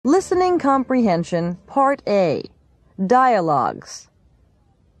Listening Comprehension, Part A. Dialogues.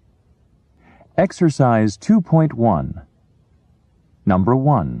 Exercise 2.1. Number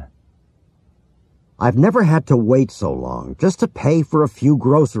 1. I've never had to wait so long just to pay for a few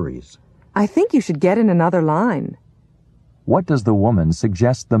groceries. I think you should get in another line. What does the woman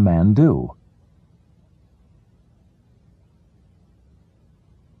suggest the man do?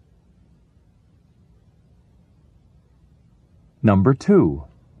 Number 2.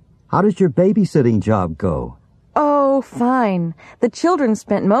 How does your babysitting job go? Oh, fine. The children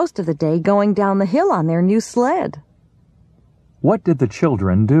spent most of the day going down the hill on their new sled. What did the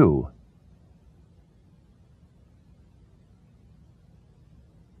children do?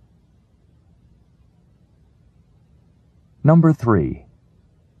 Number 3.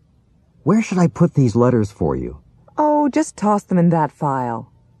 Where should I put these letters for you? Oh, just toss them in that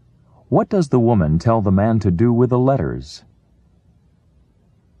file. What does the woman tell the man to do with the letters?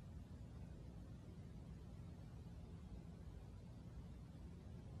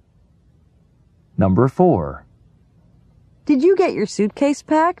 Number 4. Did you get your suitcase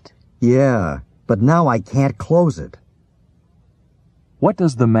packed? Yeah, but now I can't close it. What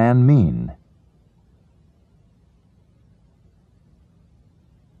does the man mean?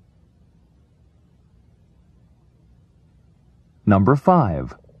 Number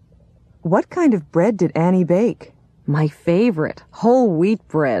 5. What kind of bread did Annie bake? My favorite, whole wheat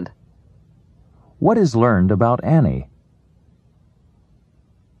bread. What is learned about Annie?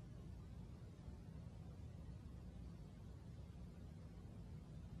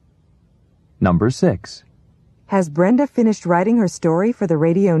 Number 6. Has Brenda finished writing her story for the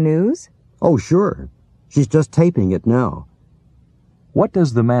radio news? Oh, sure. She's just taping it now. What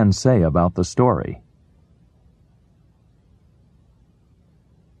does the man say about the story?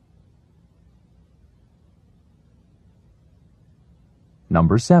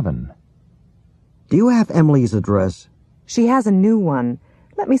 Number 7. Do you have Emily's address? She has a new one.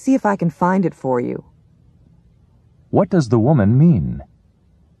 Let me see if I can find it for you. What does the woman mean?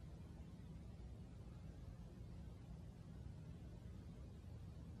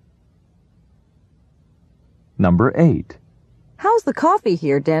 Number 8. How's the coffee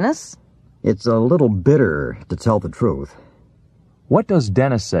here, Dennis? It's a little bitter, to tell the truth. What does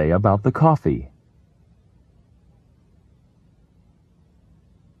Dennis say about the coffee?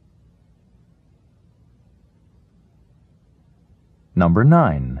 Number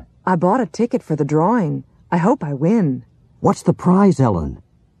 9. I bought a ticket for the drawing. I hope I win. What's the prize, Ellen?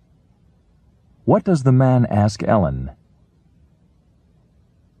 What does the man ask Ellen?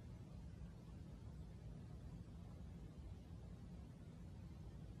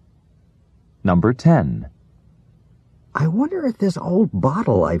 Number 10. I wonder if this old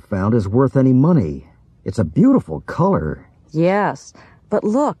bottle I found is worth any money. It's a beautiful color. Yes, but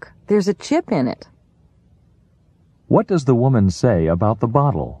look, there's a chip in it. What does the woman say about the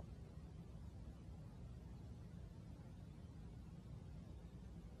bottle?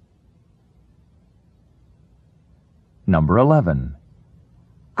 Number 11.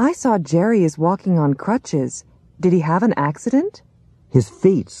 I saw Jerry is walking on crutches. Did he have an accident? His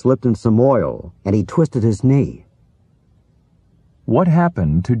feet slipped in some oil, and he twisted his knee. What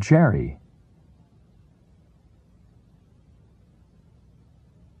happened to Jerry?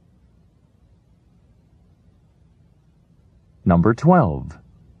 Number 12.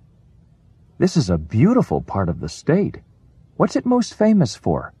 This is a beautiful part of the state. What's it most famous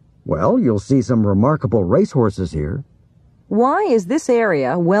for? Well, you'll see some remarkable racehorses here. Why is this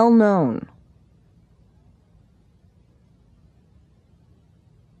area well known?